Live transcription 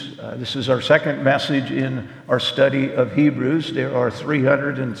This is our second message in our study of Hebrews. There are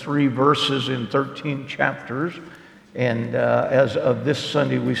 303 verses in 13 chapters, and as of this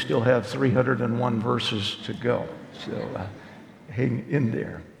Sunday, we still have 301 verses to go. So hang in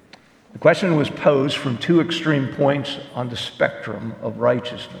there. The question was posed from two extreme points on the spectrum of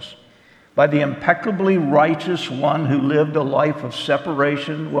righteousness. By the impeccably righteous one who lived a life of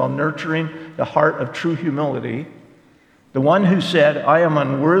separation while nurturing the heart of true humility, the one who said, "I am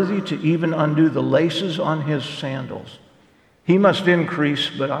unworthy to even undo the laces on his sandals. He must increase,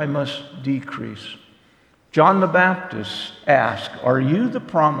 but I must decrease." John the Baptist asked, "Are you the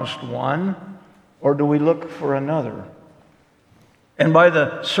promised one, or do we look for another?" And by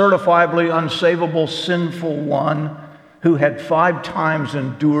the certifiably unsavable sinful one who had 5 times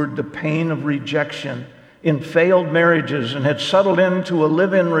endured the pain of rejection in failed marriages and had settled into a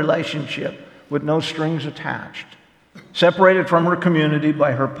live-in relationship with no strings attached, separated from her community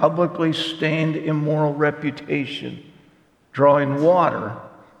by her publicly stained immoral reputation, drawing water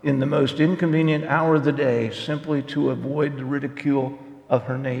in the most inconvenient hour of the day simply to avoid the ridicule of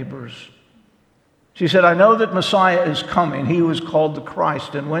her neighbors. She said, "I know that Messiah is coming. He who is called the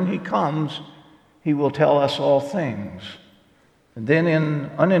Christ, and when he comes, he will tell us all things." And then in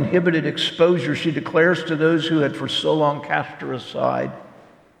uninhibited exposure, she declares to those who had for so long cast her aside,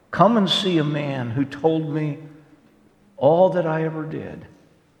 "Come and see a man who told me all that I ever did.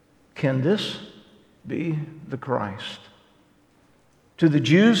 Can this be the Christ?" To the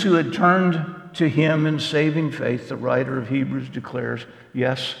Jews who had turned to him in saving faith, the writer of Hebrews declares,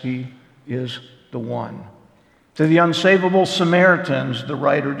 yes, he is the one. To the unsavable Samaritans, the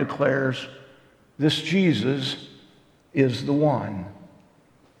writer declares, this Jesus is the one.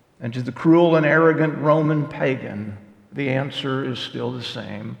 And to the cruel and arrogant Roman pagan, the answer is still the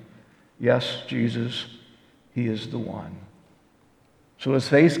same. Yes, Jesus, he is the one. So as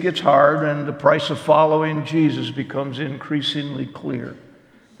faith gets hard and the price of following Jesus becomes increasingly clear,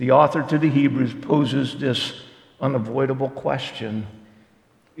 the author to the Hebrews poses this unavoidable question: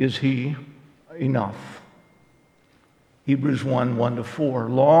 is he enough? Hebrews 1:1-4.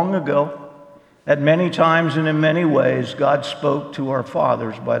 Long ago, at many times and in many ways, God spoke to our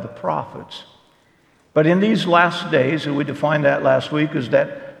fathers by the prophets. But in these last days, and we defined that last week, is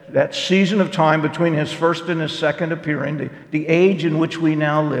that season of time between his first and his second appearing, the age in which we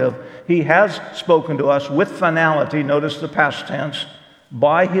now live, he has spoken to us with finality, notice the past tense,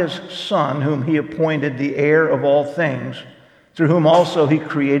 by his Son, whom he appointed the heir of all things, through whom also he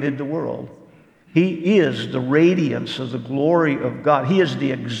created the world. He is the radiance of the glory of God. He is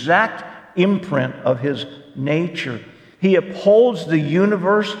the exact imprint of his nature. He upholds the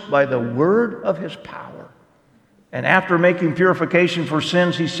universe by the word of his power. And after making purification for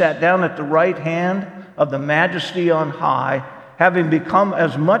sins, he sat down at the right hand of the Majesty on high, having become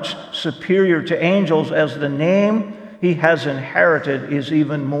as much superior to angels as the name he has inherited is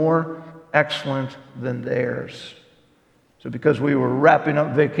even more excellent than theirs. So because we were wrapping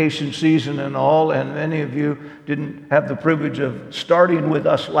up vacation season and all, and many of you didn't have the privilege of starting with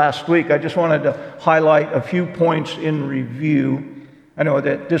us last week, I just wanted to highlight a few points in review. I know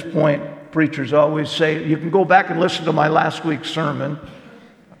that at this point, preachers always say, you can go back and listen to my last week's sermon.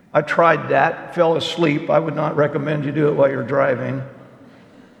 I tried that, fell asleep. I would not recommend you do it while you're driving.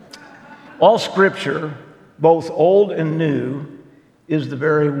 All Scripture, both old and new, is the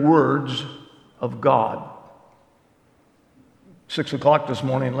very words of God. 6 o'clock this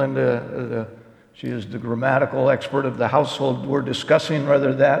morning, Linda, she is the grammatical expert of the household. We're discussing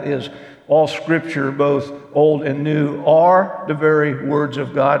whether that is all Scripture, both old and new, are the very words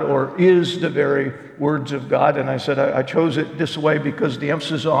of God or is the very words of God. And I said I chose it this way because the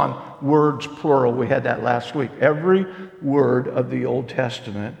emphasis on words plural, we had that last week. Every word of the Old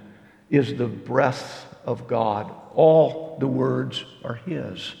Testament is the breath of God. All the words are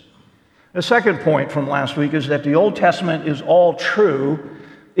his. The second point from last week is that the Old Testament is all true.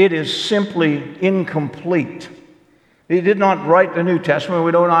 It is simply incomplete. He did not write the New Testament.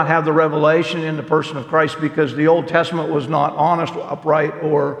 We do not have the revelation in the person of Christ because the Old Testament was not honest, upright,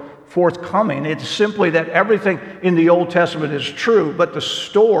 or forthcoming. It's simply that everything in the Old Testament is true, but the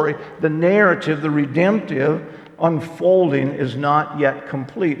story, the narrative, the redemptive unfolding is not yet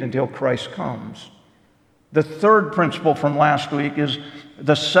complete until Christ comes. The third principle from last week is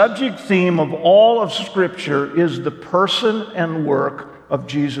the subject theme of all of Scripture is the person and work of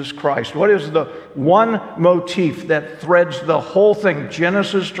Jesus Christ. What is the one motif that threads the whole thing,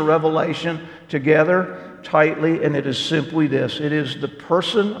 Genesis to Revelation, together tightly? And it is simply this: it is the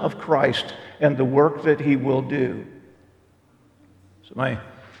person of Christ and the work that he will do. So my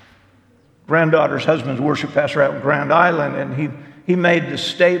granddaughter's husband's worship pastor out in Grand Island, and he made the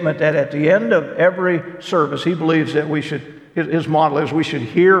statement that at the end of every service, he believes that his model is we should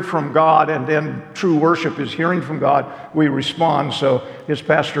hear from God, and then true worship is hearing from God. We respond. So his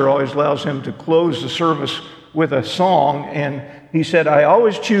pastor always allows him to close the service with a song, and he said, I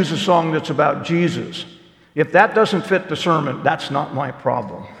always choose a song that's about Jesus. If that doesn't fit the sermon, that's not my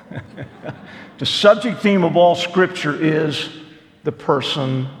problem. The subject theme of all Scripture is the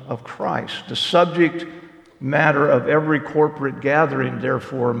person of Christ. The subject matter of every corporate gathering,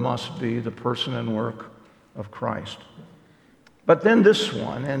 therefore, must be the person and work of Christ. But then this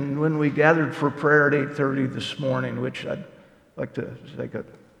one, and when we gathered for prayer at 8:30 this morning, which I'd like to take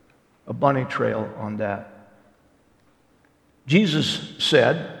a bunny trail on that. Jesus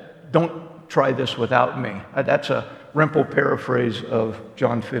said, don't try this without me. That's a Rimple paraphrase of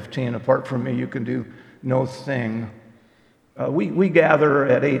John 15. Apart from me, you can do no thing. We gather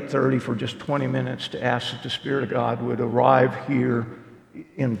at 8:30 for just 20 minutes to ask that the Spirit of God would arrive here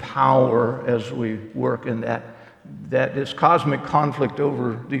in power as we work in that this cosmic conflict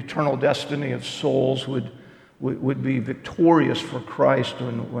over the eternal destiny of souls would be victorious for Christ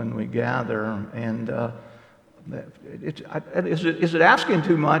when we gather. And is it asking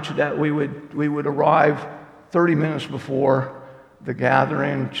too much that we would arrive 30 minutes before the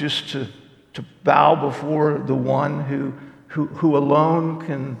gathering just to bow before the one who alone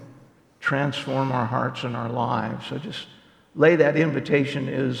can transform our hearts and our lives? So just lay that invitation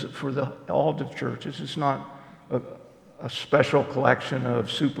is for all the churches. It's not a special collection of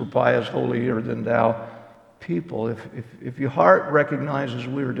super pious, holier than thou people. If your heart recognizes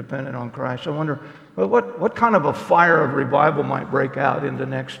we are dependent on Christ, I wonder what kind of a fire of revival might break out in the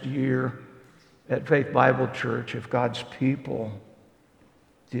next year at Faith Bible Church if God's people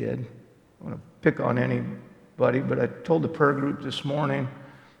did. I want to pick on anybody, but I told the prayer group this morning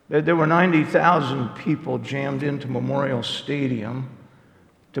that there were 90,000 people jammed into Memorial Stadium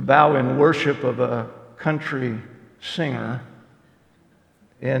to bow in worship of a country singer,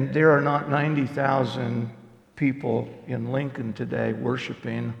 and there are not 90,000 people in Lincoln today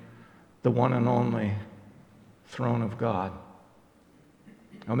worshiping the one and only throne of God.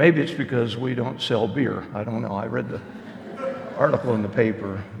 Now, maybe it's because we don't sell beer. I don't know. I read the article in the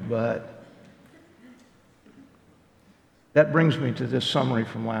paper, but that brings me to this summary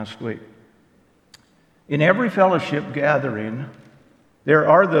from last week. In every fellowship gathering, there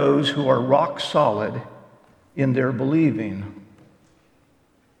are those who are rock solid in their believing,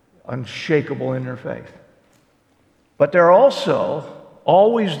 unshakable in their faith. But there are also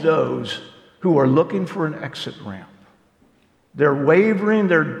always those who are looking for an exit ramp. They're wavering,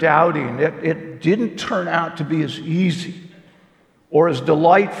 they're doubting. It didn't turn out to be as easy or as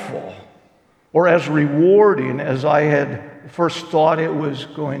delightful or as rewarding as I had first thought it was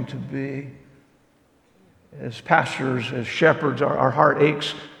going to be. As pastors, as shepherds, our heart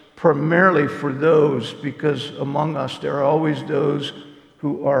aches primarily for those, because among us there are always those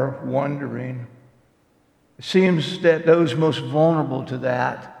who are wondering. It seems that those most vulnerable to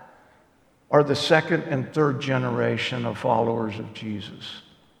that are the second and third generation of followers of Jesus.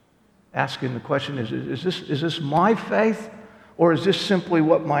 Asking the question, is this my faith, or is this simply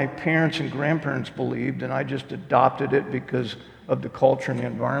what my parents and grandparents believed and I just adopted it because of the culture and the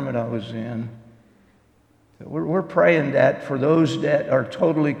environment I was in? We're praying that for those that are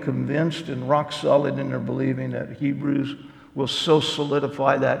totally convinced and rock solid in their believing, that Hebrews will so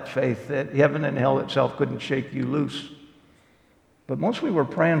solidify that faith that heaven and hell itself couldn't shake you loose. But mostly we're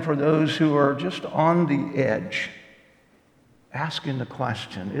praying for those who are just on the edge, asking the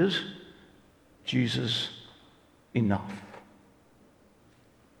question, is Jesus enough?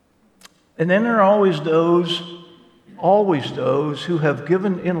 And then there are always those who have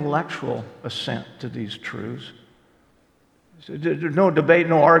given intellectual assent to these truths. So there's no debate,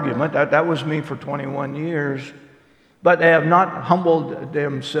 no argument. That was me for 21 years. But they have not humbled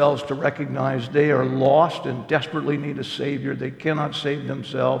themselves to recognize they are lost and desperately need a Savior. They cannot save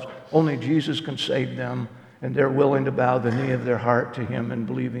themselves. Only Jesus can save them. And they're willing to bow the knee of their heart to Him in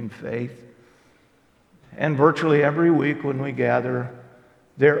believing faith. And virtually every week when we gather,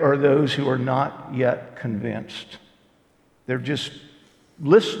 there are those who are not yet convinced. They're just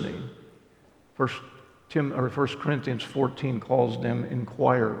listening. 1 Corinthians 14 calls them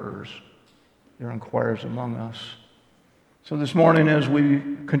inquirers. They're inquirers among us. So this morning, as we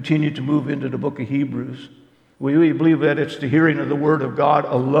continue to move into the book of Hebrews, we believe that it's the hearing of the Word of God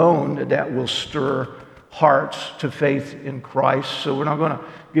alone that will stir hearts to faith in Christ. So we're not going to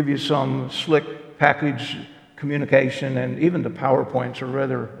give you some slick package communication, and even the PowerPoints are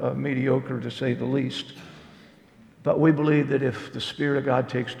rather mediocre to say the least. But we believe that if the Spirit of God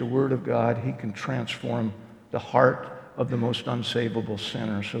takes the Word of God, He can transform the heart of the most unsavable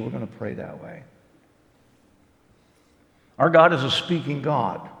sinner. So we're going to pray that way. Our God is a speaking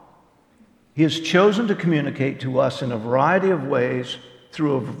God. He has chosen to communicate to us in a variety of ways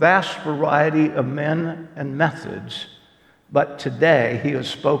through a vast variety of men and methods. But today, he has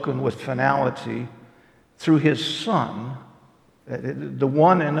spoken with finality through his Son, the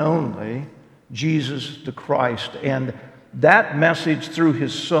one and only, Jesus the Christ. And that message through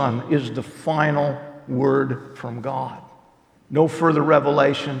his Son is the final word from God. No further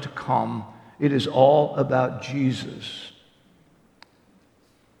revelation to come. It is all about Jesus.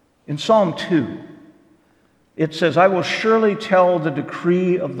 In Psalm 2, it says, I will surely tell the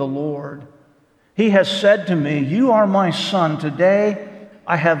decree of the Lord. He has said to me, you are my son. Today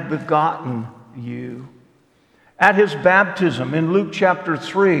I have begotten you. At his baptism in Luke chapter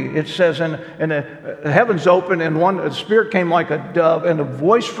 3, it says, and the heavens opened, and the Spirit came like a dove, and a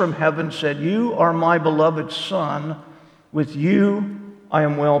voice from heaven said, you are my beloved Son. With you I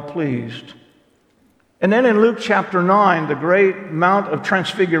am well pleased. And then in Luke chapter 9, the great Mount of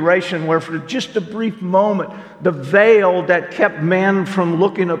Transfiguration, where for just a brief moment, the veil that kept man from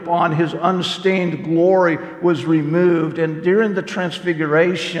looking upon his unstained glory was removed. And during the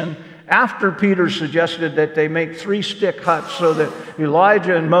Transfiguration, after Peter suggested that they make 3 stick huts so that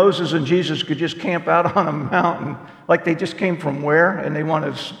Elijah and Moses and Jesus could just camp out on a mountain, like they just came from where, and they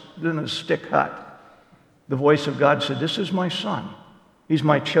wanted in a stick hut, the voice of God said, this is my son. He's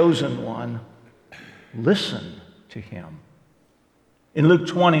my chosen one. Listen to him. In Luke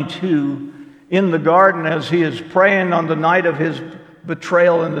 22, in the garden, as he is praying on the night of his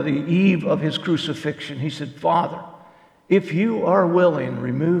betrayal and the eve of his crucifixion, he said, Father, if you are willing,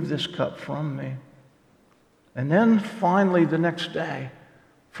 remove this cup from me. And then finally the next day,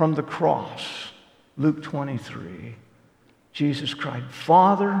 from the cross, Luke 23, Jesus cried,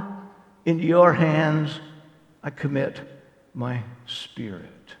 Father, into your hands I commit my spirit.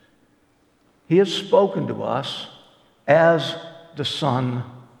 He has spoken to us as the Son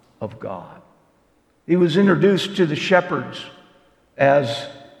of God. He was introduced to the shepherds as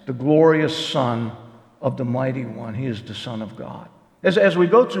the glorious Son of the Mighty One. He is the Son of God. As we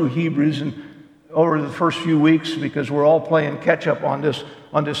go through Hebrews and over the first few weeks, because we're all playing catch up on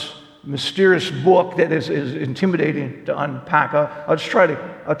this mysterious book that is intimidating to unpack, I'll try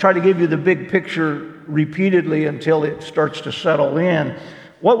to give you the big picture repeatedly until it starts to settle in.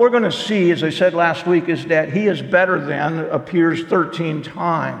 What we're going to see, as I said last week, is that he is better than appears 13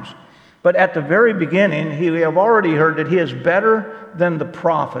 times. But at the very beginning, we have already heard that he is better than the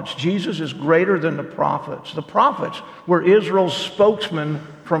prophets. Jesus is greater than the prophets. The prophets were Israel's spokesman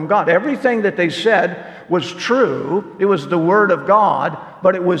from God. Everything that they said was true. It was the word of God,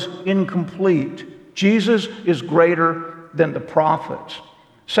 but it was incomplete. Jesus is greater than the prophets.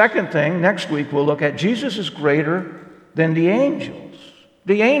 Second thing, next week we'll look at, Jesus is greater than the angels.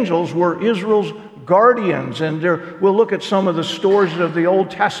 The angels were Israel's guardians, and we'll look at some of the stories of the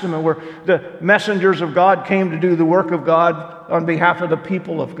Old Testament where the messengers of God came to do the work of God on behalf of the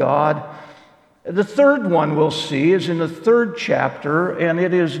people of God. The third one we'll see is in the 3rd chapter, and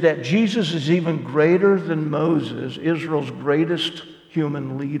it is that Jesus is even greater than Moses, Israel's greatest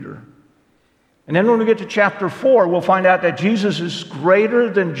human leader. And then when we get to chapter 4, we'll find out that Jesus is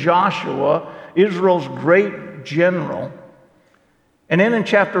greater than Joshua, Israel's great general. And then in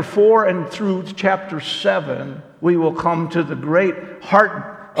chapter 4 and through chapter 7, we will come to the great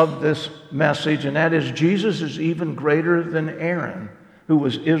heart of this message, and that is Jesus is even greater than Aaron, who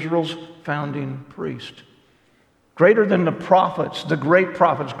was Israel's founding priest. Greater than the prophets, the great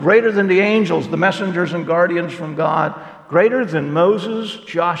prophets, greater than the angels, the messengers and guardians from God, greater than Moses,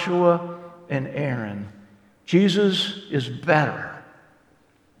 Joshua, and Aaron. Jesus is better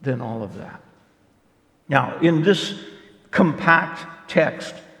than all of that. Now, in this compact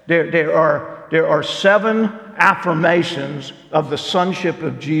text, there are 7 affirmations of the sonship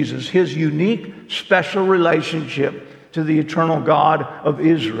of Jesus, his unique, special relationship to the eternal God of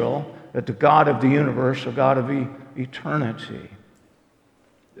Israel, the God of the universe, the God of eternity.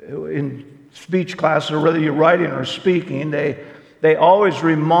 In speech class, or whether you're writing or speaking, they always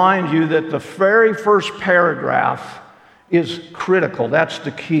remind you that the very first paragraph is critical. That's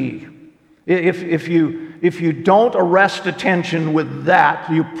the key. If you don't arrest attention with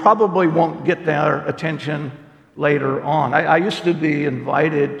that, you probably won't get their attention later on. I used to be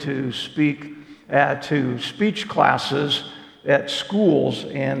invited to speak to speech classes at schools,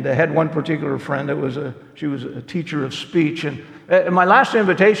 and I had one particular friend that she was a teacher of speech, and my last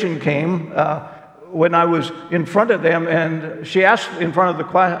invitation came when I was in front of them, and she asked in front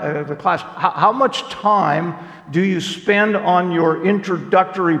of the class, how much time do you spend on your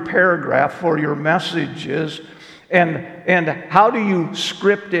introductory paragraph for your messages? And how do you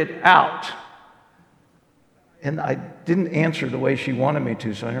script it out? And I didn't answer the way she wanted me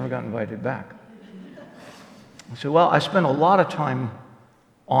to, so I never got invited back. I said, well, I spent a lot of time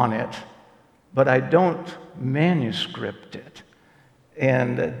on it, but I don't manuscript it.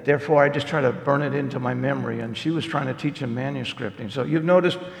 And therefore, I just try to burn it into my memory. And she was trying to teach him manuscripting. So you've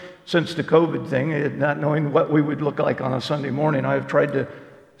noticed since the COVID thing, not knowing what we would look like on a Sunday morning, I've tried to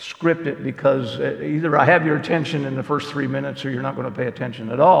script it because either I have your attention in the first 3 minutes or you're not going to pay attention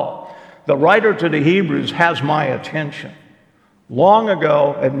at all. The writer to the Hebrews has my attention. Long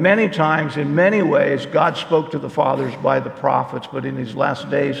ago, and many times, in many ways, God spoke to the fathers by the prophets, but in these last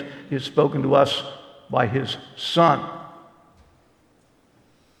days, He has spoken to us by His Son.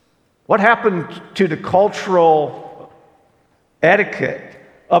 What happened to the cultural etiquette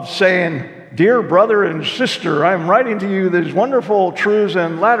of saying, dear brother and sister, I'm writing to you these wonderful truths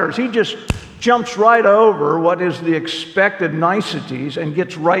and letters? He just jumps right over what is the expected niceties and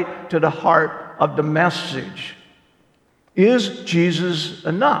gets right to the heart of the message. Is Jesus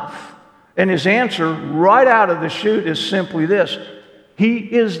enough? And his answer right out of the chute is simply this: He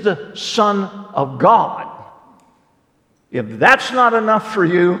is the Son of God. If that's not enough for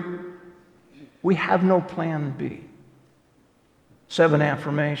you, we have no plan B. 7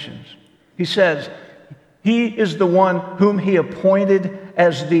 affirmations. He says, He is the one whom He appointed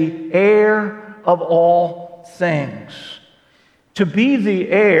as the heir of all things. To be the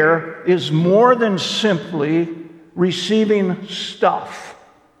heir is more than simply receiving stuff.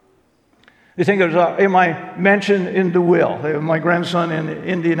 You think it was, am I mentioned in the will? My grandson in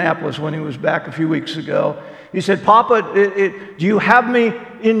Indianapolis, when he was back a few weeks ago, he said, Papa, do you have me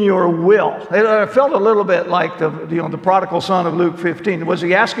in your will? And I felt a little bit like the prodigal son of Luke 15. Was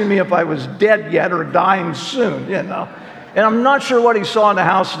he asking me if I was dead yet or dying soon? And I'm not sure what he saw in the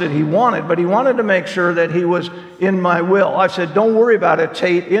house that he wanted, but he wanted to make sure that he was in my will. I said, don't worry about it,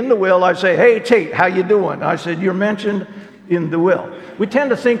 Tate. In the will, I say, hey, Tate, how you doing? I said, you're mentioned in the will. We tend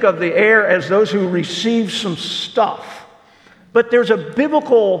to think of the heir as those who receive some stuff. But there's a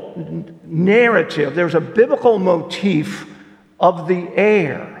biblical narrative, there's a biblical motif of the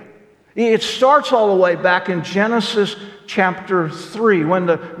heir. It starts all the way back in Genesis chapter 3, when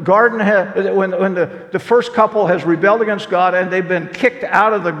the garden when the first couple has rebelled against God and they've been kicked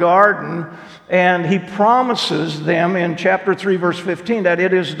out of the garden, and He promises them in chapter 3, verse 15, that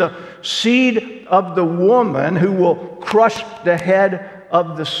it is the seed of the woman who will crush the head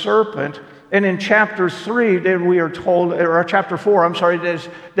of the serpent. And in chapter 3, we are told, or chapter 4, I'm sorry,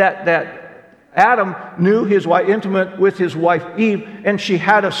 that Adam knew his wife, intimate with his wife Eve, and she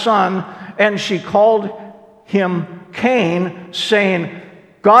had a son, and she called him Cain, saying,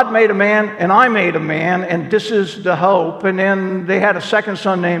 God made a man and I made a man, and this is the hope. And then they had a second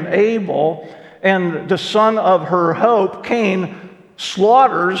son named Abel, and the son of her hope, Cain,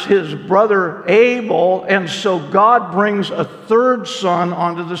 slaughters his brother Abel, and so God brings a third son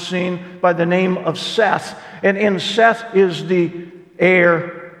onto the scene by the name of Seth. And in Seth is the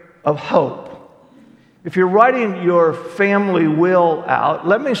heir of hope. If you're writing your family will out,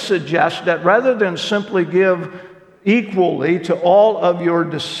 let me suggest that rather than simply give equally to all of your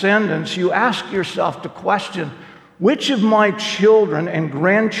descendants, you ask yourself the question, which of my children and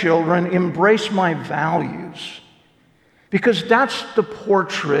grandchildren embrace my values? Because that's the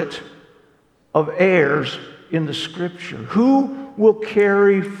portrait of heirs in the Scripture. Who will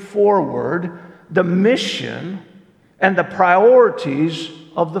carry forward the mission and the priorities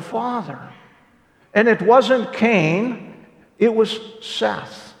of the Father? And it wasn't Cain, it was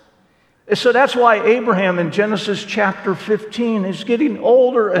Seth. So that's why Abraham in Genesis chapter 15 is getting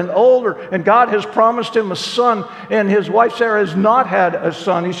older and older, and God has promised him a son, and his wife Sarah has not had a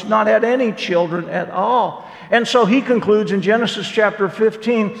son. He's not had any children at all. And so he concludes in Genesis chapter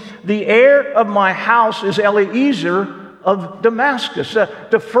 15, the heir of my house is Eliezer of Damascus.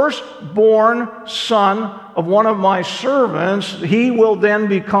 The firstborn son of one of my servants, he will then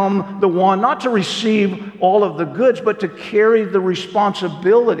become the one not to receive all of the goods, but to carry the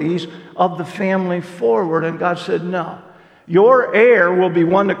responsibilities of the family forward. And God said, no, your heir will be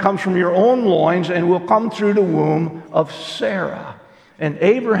one that comes from your own loins and will come through the womb of Sarah. And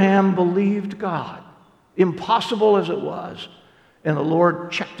Abraham believed God, impossible as it was, and the Lord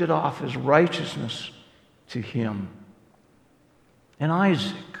checked it off as righteousness to him. And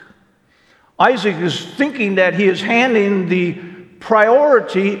Isaac is thinking that he is handing the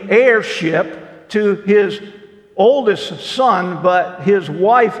priority heirship to his oldest son, but his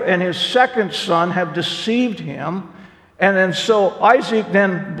wife and his second son have deceived him. And so Isaac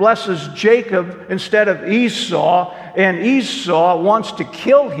then blesses Jacob instead of Esau, and Esau wants to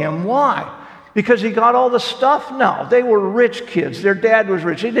kill him. Why? Because he got all the stuff? No, they were rich kids. Their dad was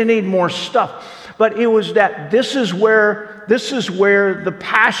rich. They didn't need more stuff. But it was that this is where the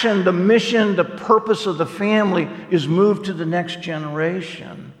passion, the mission, the purpose of the family is moved to the next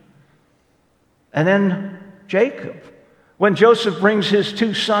generation. And then Jacob. When Joseph brings his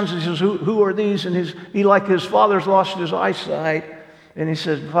two sons, he says, who are these? And he, like his father's lost his eyesight. And he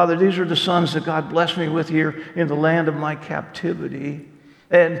says, Father, these are the sons that God blessed me with here in the land of my captivity.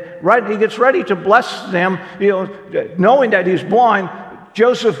 And he gets ready to bless them, knowing that he's blind.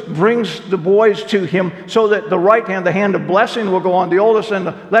 Joseph brings the boys to him so that the right hand, the hand of blessing, will go on the oldest, and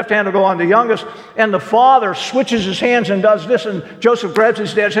the left hand will go on the youngest. And the father switches his hands and does this, and Joseph grabs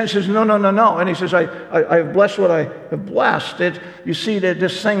his dad's hand and says, no, no, no, no. And he says, I have blessed what I have blessed. You see that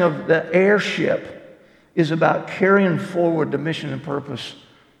this thing of the heirship is about carrying forward the mission and purpose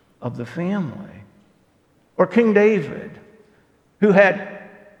of the family. Or King David, who had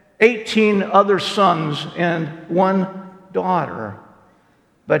 18 other sons and one daughter.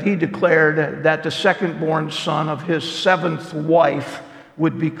 But he declared that the second-born son of his seventh wife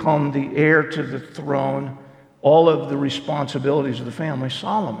would become the heir to the throne. All of the responsibilities of the family,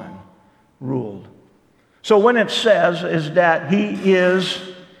 Solomon ruled. So when it says is that he is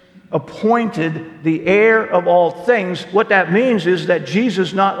appointed the heir of all things, what that means is that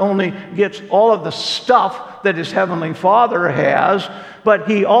Jesus not only gets all of the stuff that his heavenly Father has, but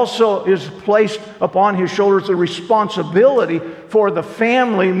he also is placed upon his shoulders the responsibility for the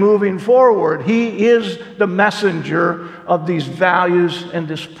family moving forward. He is the messenger of these values and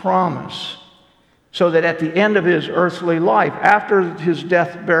this promise. So that at the end of his earthly life, after his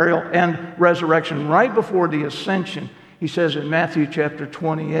death, burial, and resurrection, right before the ascension, he says in Matthew chapter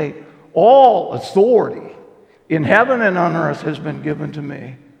 28, all authority in heaven and on earth has been given to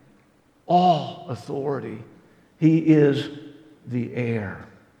me. All authority. He is the heir.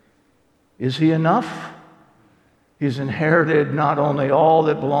 Is he enough? He's inherited not only all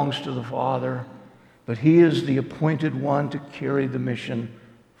that belongs to the Father, but he is the appointed one to carry the mission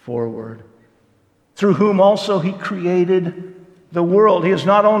forward, through whom also he created the world. He is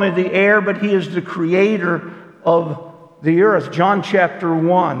not only the heir, but he is the creator of the earth. John chapter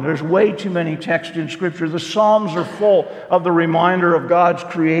 1. There's way too many texts in Scripture. The Psalms are full of the reminder of God's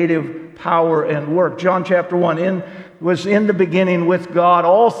creative power and work. John chapter 1. Was in the beginning with God.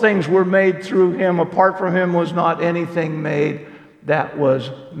 All things were made through him. Apart from him was not anything made that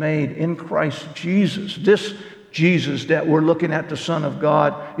was made. In Christ Jesus. This Jesus that we're looking at, the Son of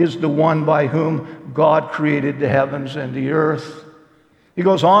God, is the one by whom God created the heavens and the earth. He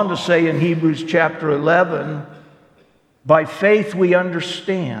goes on to say in Hebrews chapter 11, by faith we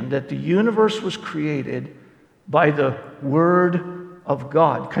understand that the universe was created by the Word of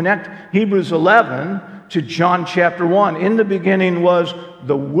God. Connect Hebrews 11 to John chapter 1. In the beginning was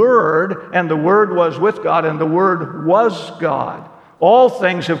the Word, and the Word was with God, and the Word was God. All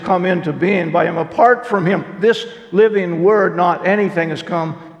things have come into being by him. Apart from him, this living Word, not anything has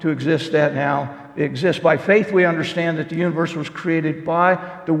come to exist that now exists. By faith we understand that the universe was created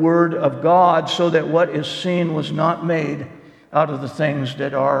by the Word of God, so that what is seen was not made out of the things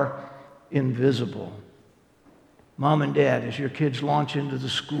that are invisible. Mom and Dad, as your kids launch into the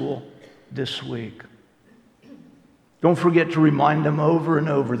school this week, don't forget to remind them over and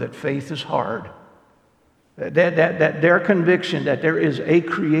over that faith is hard. That their conviction that there is a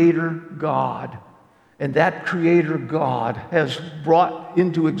Creator God, and that Creator God has brought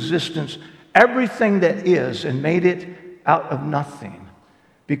into existence everything that is and made it out of nothing,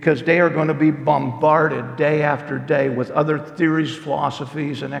 because they are going to be bombarded day after day with other theories,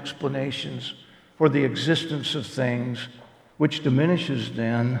 philosophies, and explanations for the existence of things, which diminishes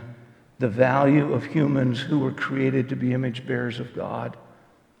then the value of humans who were created to be image bearers of God.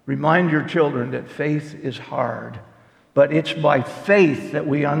 Remind your children that faith is hard, but it's by faith that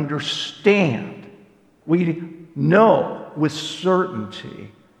we understand, we know with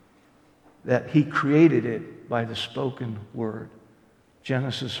certainty that he created it by the spoken word.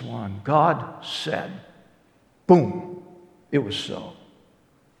 Genesis 1, God said, boom, it was so.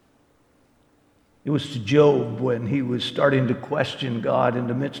 It was to Job when he was starting to question God in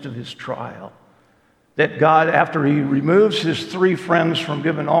the midst of his trial, that God, after he removes his three friends from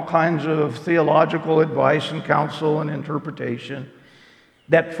giving all kinds of theological advice and counsel and interpretation,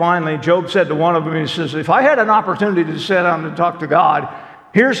 that finally Job said to one of them, he says, if I had an opportunity to sit down and talk to God,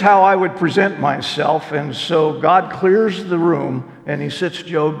 here's how I would present myself. And so God clears the room and he sits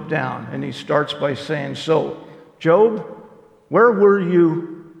Job down and he starts by saying, so Job, where were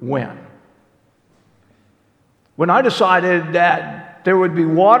you when? When I decided that there would be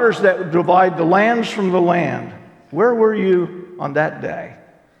waters that would divide the lands from the land, where were you on that day?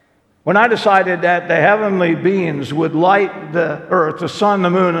 When I decided that the heavenly beings would light the earth, the sun,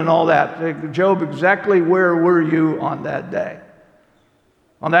 the moon, and all that, Job, exactly where were you on that day?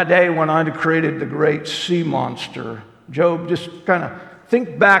 On that day when I created the great sea monster. Job, just kind of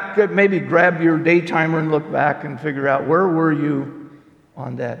think back, maybe grab your daytimer and look back and figure out, where were you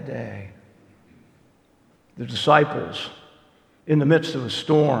on that day? The disciples, in the midst of a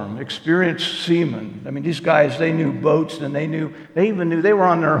storm, experienced seamen. I mean, these guys, they knew boats, and they even knew they were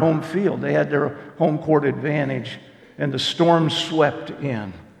on their home field. They had their home court advantage, and the storm swept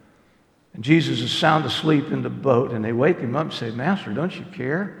in. And Jesus is sound asleep in the boat, and they wake him up and say, Master, don't you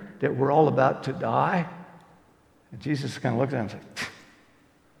care that we're all about to die? And Jesus kind of looked at him and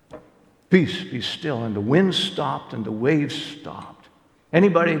said, Peace, be still. And the wind stopped, and the waves stopped.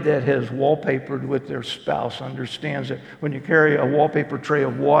 Anybody that has wallpapered with their spouse understands that when you carry a wallpaper tray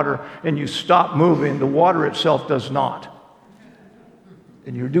of water and you stop moving, the water itself does not.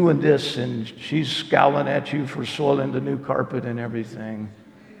 And you're doing this, and she's scowling at you for soiling the new carpet and everything.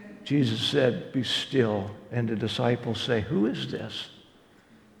 Jesus said, be still. And the disciples say, who is this?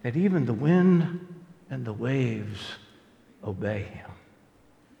 That even the wind and the waves obey him.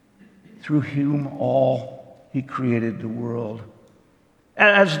 Through whom all he created the world.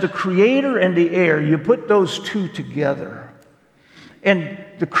 As the creator and the heir, you put those two together. And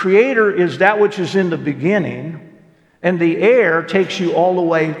the creator is that which is in the beginning, and the heir takes you all the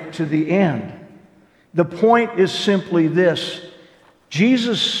way to the end. The point is simply this.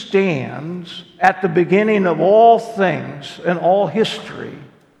 Jesus stands at the beginning of all things and all history.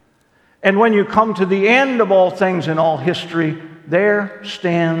 And when you come to the end of all things and all history, there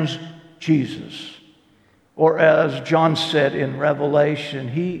stands Jesus. Or as John said in Revelation,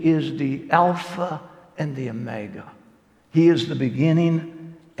 he is the Alpha and the Omega. He is the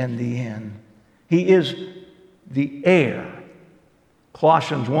beginning and the end. He is the heir.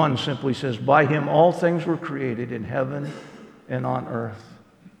 Colossians 1 simply says, by him all things were created in heaven and on earth.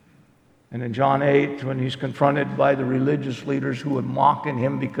 And in John 8, when he's confronted by the religious leaders who would mock at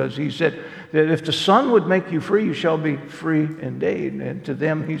him because he said that if the Son would make you free, you shall be free indeed. And to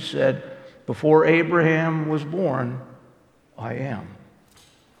them he said, before Abraham was born, I am.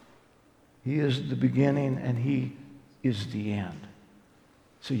 He is the beginning and he is the end.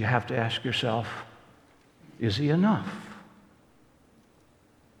 So you have to ask yourself, is he enough?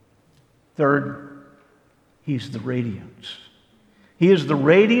 Third, he's the radiance. He is the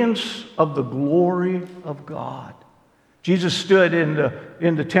radiance of the glory of God. Jesus stood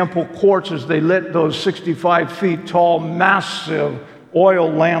in the temple courts as they lit those 65 feet tall, massive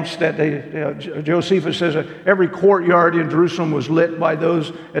oil lamps that Josephus says that every courtyard in Jerusalem was lit by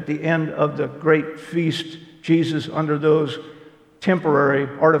those at the end of the great feast. Jesus, under those temporary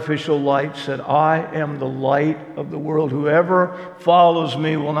artificial lights, said, I am the light of the world. Whoever follows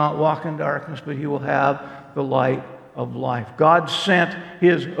me will not walk in darkness, but he will have the light of life. God sent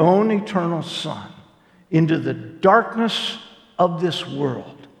his own eternal Son into the darkness of this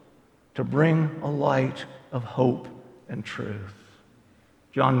world to bring a light of hope and truth.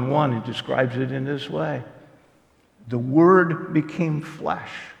 John 1, he describes it in this way. The Word became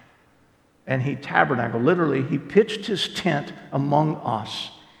flesh, and he tabernacled. Literally, he pitched his tent among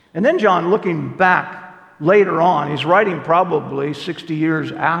us. And then John, looking back later on, he's writing probably 60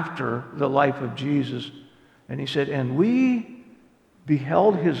 years after the life of Jesus, and he said, and we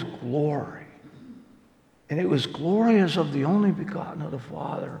beheld his glory. And it was glory as of the only begotten of the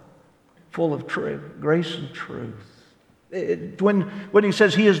Father, full of grace and truth. When he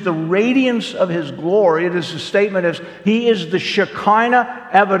says he is the radiance of his glory, it is a statement as he is the Shekinah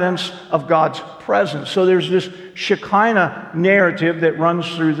evidence of God's presence. So there's this Shekinah narrative that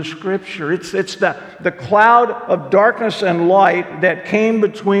runs through the Scripture. It's the cloud of darkness and light that came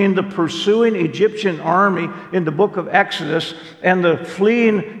between the pursuing Egyptian army in the book of Exodus and the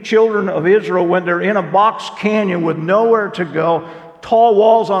fleeing children of Israel when they're in a box canyon with nowhere to go, tall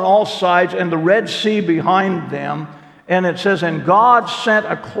walls on all sides, and the Red Sea behind them. And it says, and God sent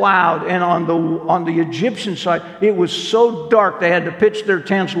a cloud, and on the Egyptian side, it was so dark they had to pitch their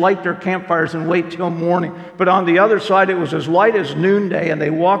tents, light their campfires, and wait till morning. But on the other side, it was as light as noonday, and they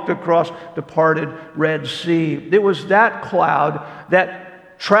walked across the parted Red Sea. It was that cloud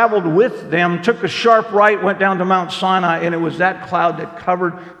that traveled with them, took a sharp right, went down to Mount Sinai, and it was that cloud that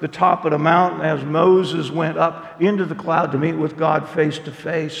covered the top of the mountain as Moses went up into the cloud to meet with God face to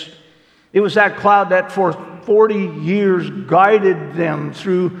face. It was that cloud that for 40 years guided them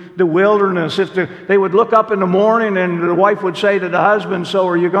through the wilderness. They would look up in the morning and the wife would say to the husband, so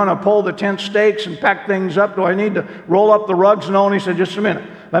are you going to pull the tent stakes and pack things up? Do I need to roll up the rugs? No. And he said, just a minute.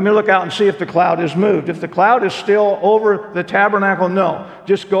 Let me look out and see if the cloud has moved. If the cloud is still over the tabernacle, no.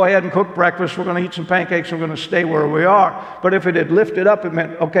 Just go ahead and cook breakfast. We're going to eat some pancakes. We're going to stay where we are. But if it had lifted up, it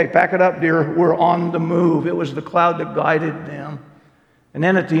meant, okay, pack it up, dear. We're on the move. It was the cloud that guided them. And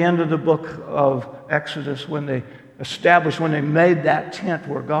then at the end of the book of Exodus, when they made that tent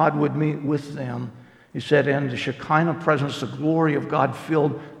where God would meet with them, he said, and the Shekinah presence, the glory of God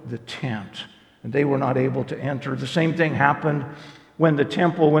filled the tent, and they were not able to enter. The same thing happened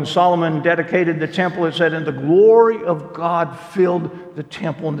when Solomon dedicated the temple. It said, and the glory of God filled the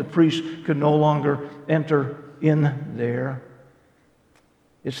temple, and the priests could no longer enter in there.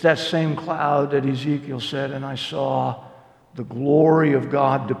 It's that same cloud that Ezekiel said, and I saw the glory of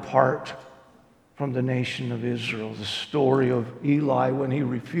God depart from the nation of Israel. The story of Eli when he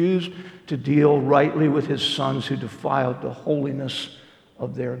refused to deal rightly with his sons who defiled the holiness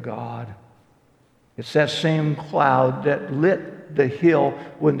of their God. It's that same cloud that lit the hill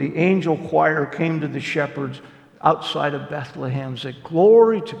when the angel choir came to the shepherds outside of Bethlehem, said,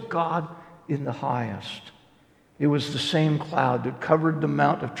 glory to God in the highest. It was the same cloud that covered the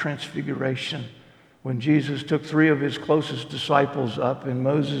Mount of Transfiguration when Jesus took 3 of his closest disciples up, and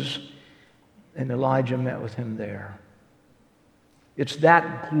Moses and Elijah met with him there. It's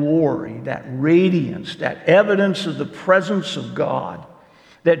that glory, that radiance, that evidence of the presence of God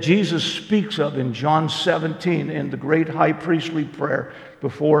that Jesus speaks of in John 17 in the great high priestly prayer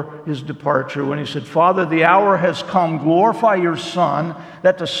before his departure, when he said, Father, the hour has come, glorify your Son,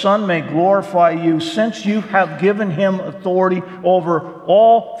 that the Son may glorify you, since you have given him authority over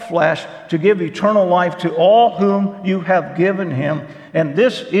all flesh to give eternal life to all whom you have given him. And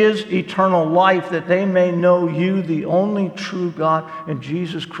this is eternal life, that they may know you, the only true God, and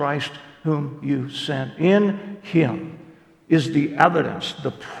Jesus Christ, whom you sent. In him is the evidence,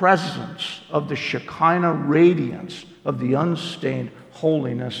 the presence of the Shekinah radiance of the unstained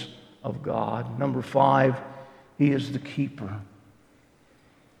holiness of God. Number 5, he is the keeper.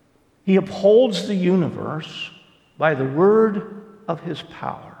 He upholds the universe by the word of his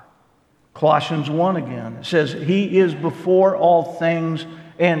power. Colossians 1 again, it says, he is before all things,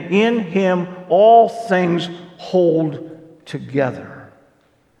 and in him all things hold together.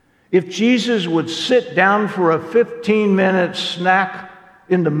 If Jesus would sit down for a 15-minute snack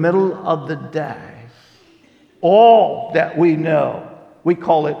in the middle of the day, all that we know, we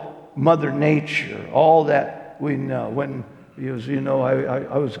call it Mother Nature, all that we know. When, as you know,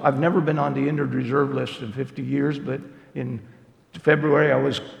 I've never been on the injured reserve list in 50 years, but in February I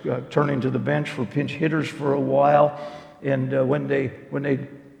was turning to the bench for pinch hitters for a while, and when they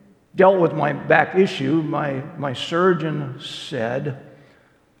dealt with my back issue, my surgeon said,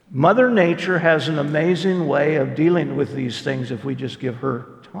 Mother Nature has an amazing way of dealing with these things if we just give her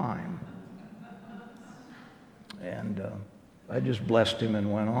time. And I just blessed him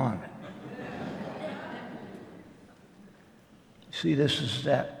and went on. See, this is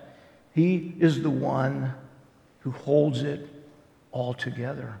that. He is the one who holds it all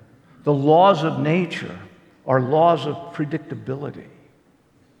together. The laws of nature are laws of predictability.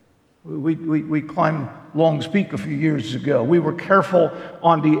 We climbed Long's Peak a few years ago. We were careful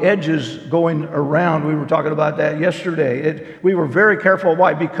on the edges going around. We were talking about that yesterday. We were very careful.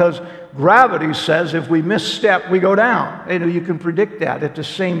 Why? Because gravity says if we misstep, we go down. You can predict that. At the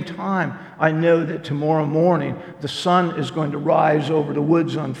same time, I know that tomorrow morning the sun is going to rise over the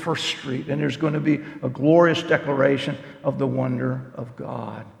woods on First Street, and there's going to be a glorious declaration of the wonder of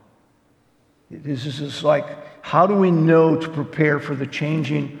God. This is like, how do we know to prepare for the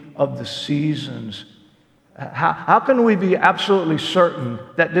changing of the seasons? How can we be absolutely certain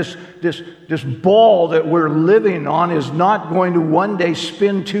that this ball that we're living on is not going to one day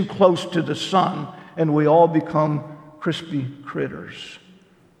spin too close to the sun and we all become crispy critters?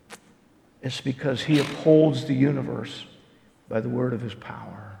 It's because he upholds the universe by the word of his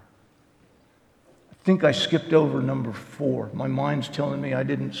power. I think I skipped over number 4. My mind's telling me I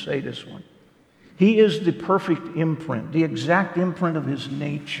didn't say this one. He is the perfect imprint, the exact imprint of his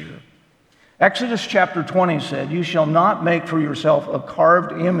nature. Exodus chapter 20 said, you shall not make for yourself a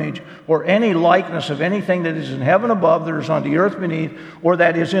carved image or any likeness of anything that is in heaven above, that is on the earth beneath, or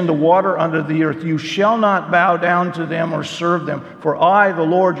that is in the water under the earth. You shall not bow down to them or serve them, for I, the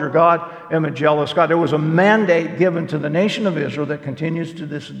Lord your God, am a jealous God. There was a mandate given to the nation of Israel that continues to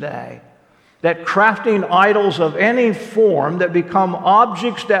this day, that crafting idols of any form that become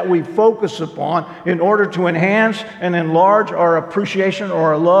objects that we focus upon in order to enhance and enlarge our appreciation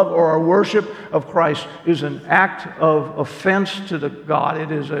or our love or our worship of Christ is an act of offense to the God.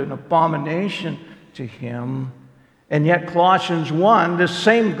 It is an abomination to him. And yet Colossians 1, this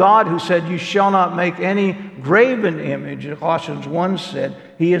same God who said, you shall not make any graven image. Colossians 1 said,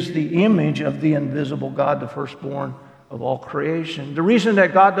 he is the image of the invisible God, the firstborn of all creation. The reason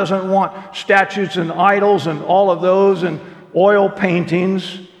that God doesn't want statues and idols and all of those and oil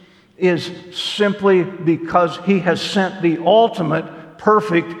paintings is simply because he has sent the ultimate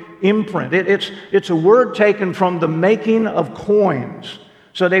perfect imprint. It's a word taken from the making of coins.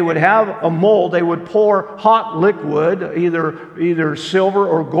 So they would have a mold, they would pour hot liquid, either silver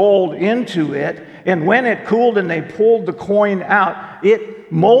or gold, into it, and when it cooled and they pulled the coin out,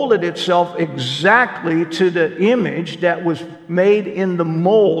 it molded itself exactly to the image that was made in the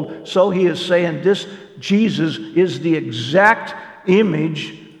mold. So he is saying this Jesus is the exact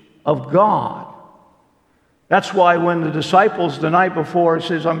image of God. That's why when the disciples the night before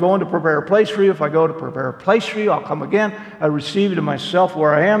says, I'm going to prepare a place for you. If I go to prepare a place for you, I'll come again. I receive you to myself.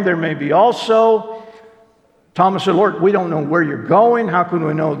 Where I am, there may be also. Thomas said, Lord, we don't know where you're going. How can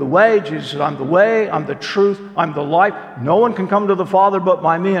we know the way? Jesus said, I'm the way, I'm the truth, I'm the life. No one can come to the Father but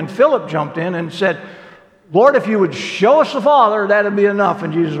by me. And Philip jumped in and said, Lord, if you would show us the Father, that'd be enough.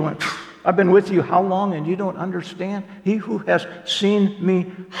 And Jesus went, I've been with you how long and you don't understand? He who has seen me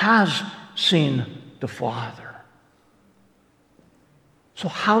has seen the Father. So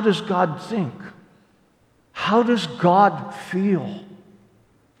how does God think? How does God feel?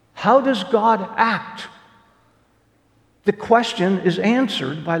 How does God act? The question is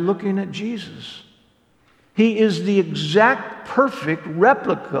answered by looking at Jesus. He is the exact perfect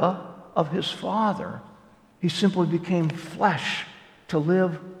replica of his Father. He simply became flesh to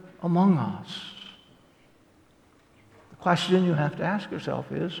live among us. The question you have to ask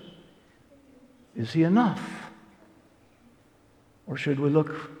yourself is he enough? Or should we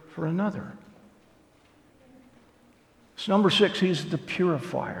look for another? So number 6, he's the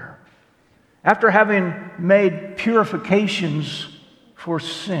purifier. After having made purifications for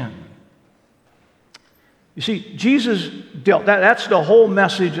sin. You see, Jesus dealt, that's the whole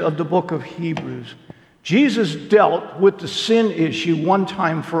message of the book of Hebrews. Jesus dealt with the sin issue one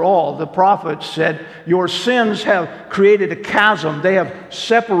time for all. The prophet said, your sins have created a chasm. They have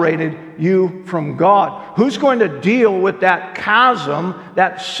separated you from God. Who's going to deal with that chasm,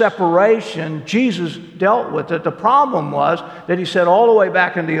 that separation? Jesus dealt with it. The problem was that he said all the way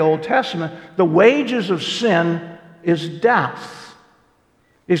back in the Old Testament, the wages of sin is death.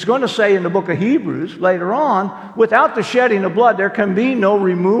 He's going to say in the book of Hebrews later on, without the shedding of blood, there can be no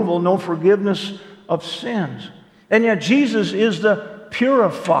removal, no forgiveness of sins. And yet Jesus is the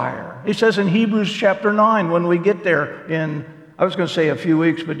purifier. He says in Hebrews chapter 9, when we get there in, I was going to say a few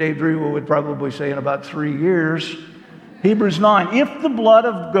weeks, but Dave Drew would probably say in about 3 years. Hebrews 9, if the blood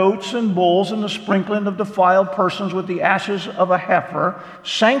of goats and bulls and the sprinkling of defiled persons with the ashes of a heifer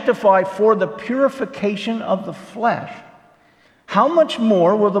sanctify for the purification of the flesh, how much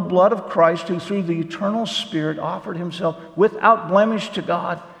more will the blood of Christ, who through the eternal Spirit offered himself without blemish to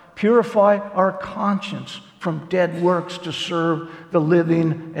God, purify our conscience from dead works to serve the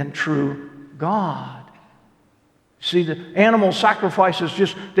living and true God? See, the animal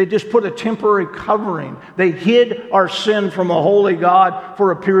sacrifices they just put a temporary covering. They hid our sin from a holy God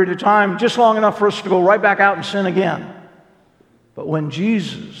for a period of time, just long enough for us to go right back out and sin again. But when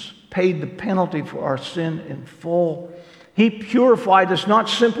Jesus paid the penalty for our sin in full, he purified us not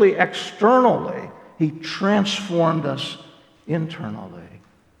simply externally, he transformed us internally.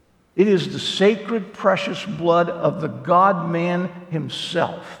 It is the sacred, precious blood of the God-man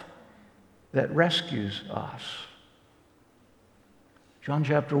himself that rescues us. John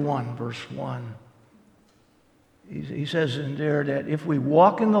chapter 1, verse 1. He says in there that if we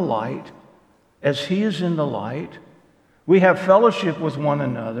walk in the light, as he is in the light, we have fellowship with one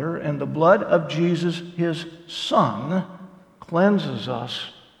another, and the blood of Jesus, his Son, cleanses us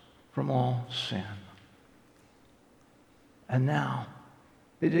from all sin. And now,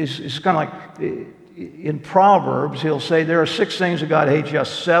 it's kind of like in Proverbs, he'll say there are 6 things that God hates, yes,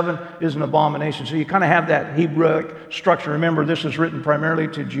 7 is an abomination. So you kind of have that Hebraic structure. Remember, this is written primarily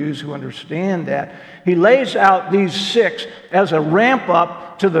to Jews who understand that. He lays out these 6 as a ramp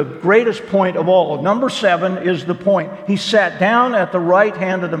up to the greatest point of all. Number 7 is the point. He sat down at the right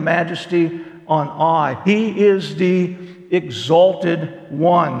hand of the majesty on high. He is the exalted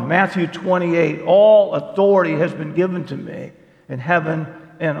one. Matthew 28, all authority has been given to me in heaven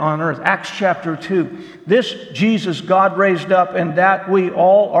and on earth. Acts chapter 2, this Jesus God raised up, and that we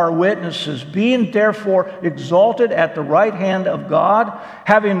all are witnesses. Being therefore exalted at the right hand of God,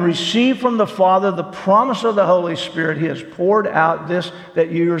 having received from the Father the promise of the Holy Spirit, he has poured out this that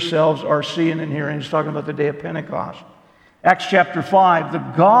you yourselves are seeing and hearing. He's talking about the day of Pentecost. Acts chapter 5, the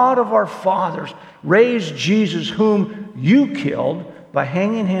God of our fathers raised Jesus, whom you killed by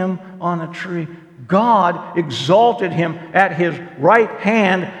hanging him on a tree. God exalted him at his right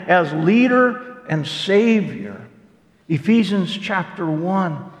hand as leader and Savior. Ephesians chapter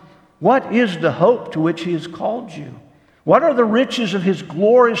 1. What is the hope to which he has called you? What are the riches of his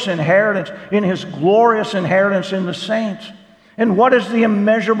glorious inheritance in his glorious inheritance in the saints? And what is the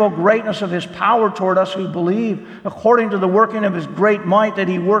immeasurable greatness of his power toward us who believe, according to the working of his great might that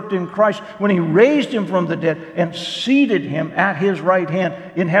he worked in Christ when he raised him from the dead and seated him at his right hand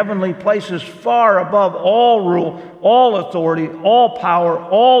in heavenly places, far above all rule, all authority, all power,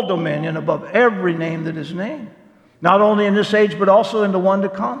 all dominion, above every name that is named, not only in this age but also in the one to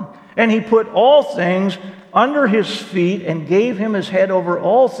come. And he put all things under his feet and gave him his head over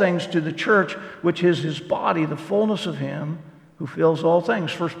all things to the church, which is his body, the fullness of him who fills all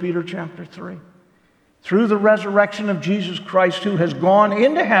things. 1 Peter chapter 3. Through the resurrection of Jesus Christ, who has gone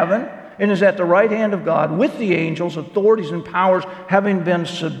into heaven and is at the right hand of God with the angels, authorities, and powers, having been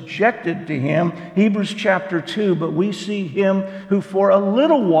subjected to him. Hebrews chapter 2. But we see him who for a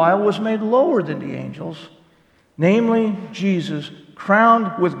little while was made lower than the angels, namely Jesus,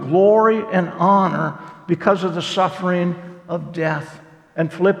 crowned with glory and honor because of the suffering of death.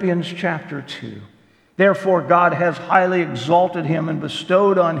 And Philippians chapter 2. Therefore God has highly exalted him and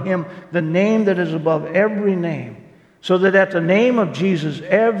bestowed on him the name that is above every name, so that at the name of Jesus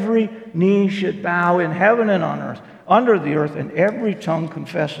every knee should bow in heaven and on earth, under the earth, and every tongue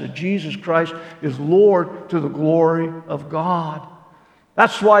confess that Jesus Christ is Lord, to the glory of God.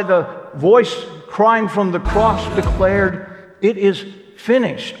 That's why the voice crying from the cross declared, "It is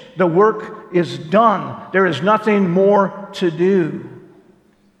finished. The work is done. There is nothing more to do."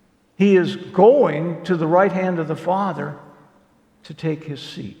 He is going to the right hand of the Father to take his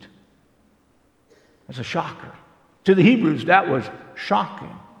seat. That's a shocker. To the Hebrews, that was shocking.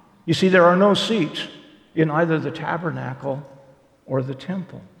 You see, there are no seats in either the tabernacle or the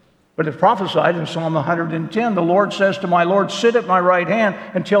temple. But it's prophesied in Psalm 110, the Lord says to my Lord, "Sit at my right hand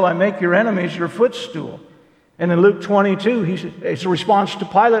until I make your enemies your footstool." And in Luke 22, his response to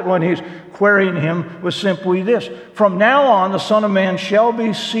Pilate when he's querying him was simply this: "From now on, the Son of Man shall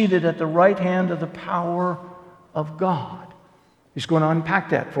be seated at the right hand of the power of God." He's going to unpack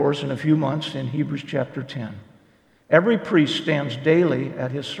that for us in a few months in Hebrews chapter 10. Every priest stands daily at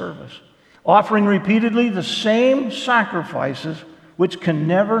his service, offering repeatedly the same sacrifices which can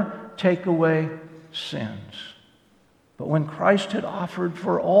never take away sins. But when Christ had offered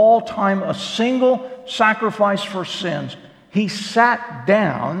for all time a single sacrifice for sins, he sat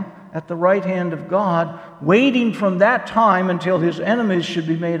down at the right hand of God, waiting from that time until his enemies should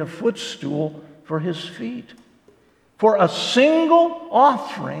be made a footstool for his feet. For a single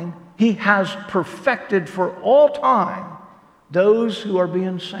offering, he has perfected for all time those who are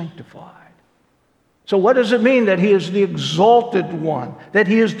being sanctified. So what does it mean that he is the exalted one, that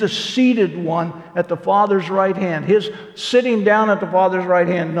he is the seated one at the Father's right hand? His sitting down at the Father's right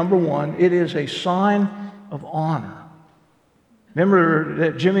hand, number one, it is a sign of honor. Remember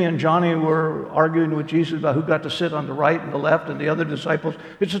that Jimmy and Johnny were arguing with Jesus about who got to sit on the right and the left and the other disciples.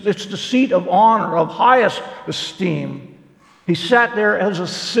 It's the seat of honor, of highest esteem. He sat there as a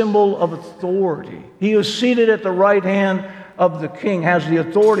symbol of authority. He was seated at the right hand of the king, has the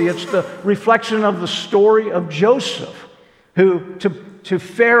authority. It's the reflection of the story of Joseph, who to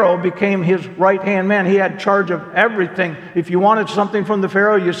Pharaoh became his right-hand man. He had charge of everything. If you wanted something from the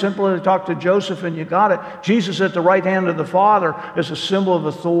Pharaoh, you simply talked to Joseph and you got it. Jesus at the right hand of the Father is a symbol of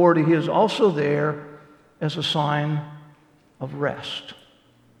authority. He is also there as a sign of rest.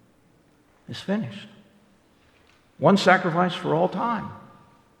 It's finished. One sacrifice for all time.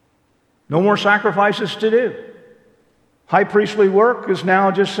 No more sacrifices to do. High priestly work is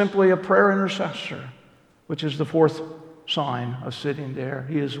now just simply a prayer intercessor, which is the fourth sign of sitting there.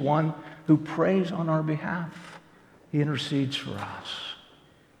 He is one who prays on our behalf. He intercedes for us.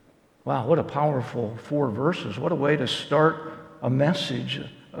 Wow, what a powerful 4 verses. What a way to start a message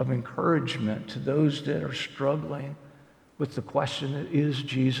of encouragement to those that are struggling with the question, is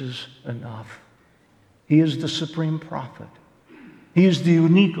Jesus enough? He is the supreme prophet. He is the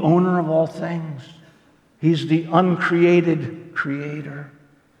unique owner of all things. He's the uncreated creator.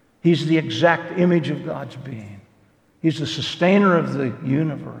 He's the exact image of God's being. He's the sustainer of the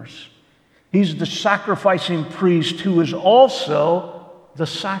universe. He's the sacrificing priest who is also the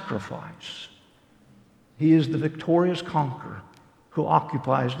sacrifice. He is the victorious conqueror who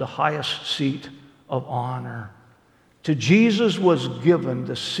occupies the highest seat of honor. To Jesus was given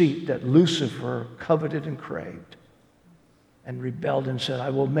the seat that Lucifer coveted and craved and rebelled and said, "I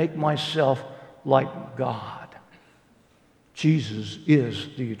will make myself like God." Jesus is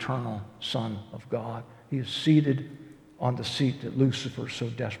the eternal Son of God. He is seated on the seat that Lucifer so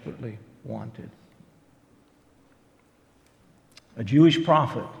desperately wanted. a Jewish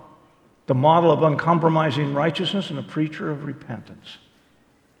prophet, the model of uncompromising righteousness, and a preacher of repentance.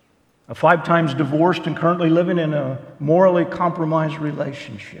 A 5 times divorced and currently living in a morally compromised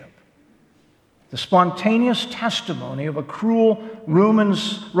relationship. The spontaneous testimony of a cruel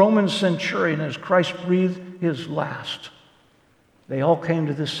Roman centurion as Christ breathed his last. They all came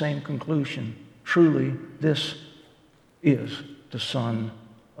to this same conclusion. Truly, this is the Son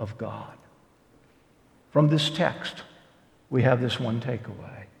of God. From this text, we have this one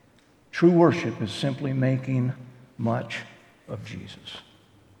takeaway. True worship is simply making much of Jesus.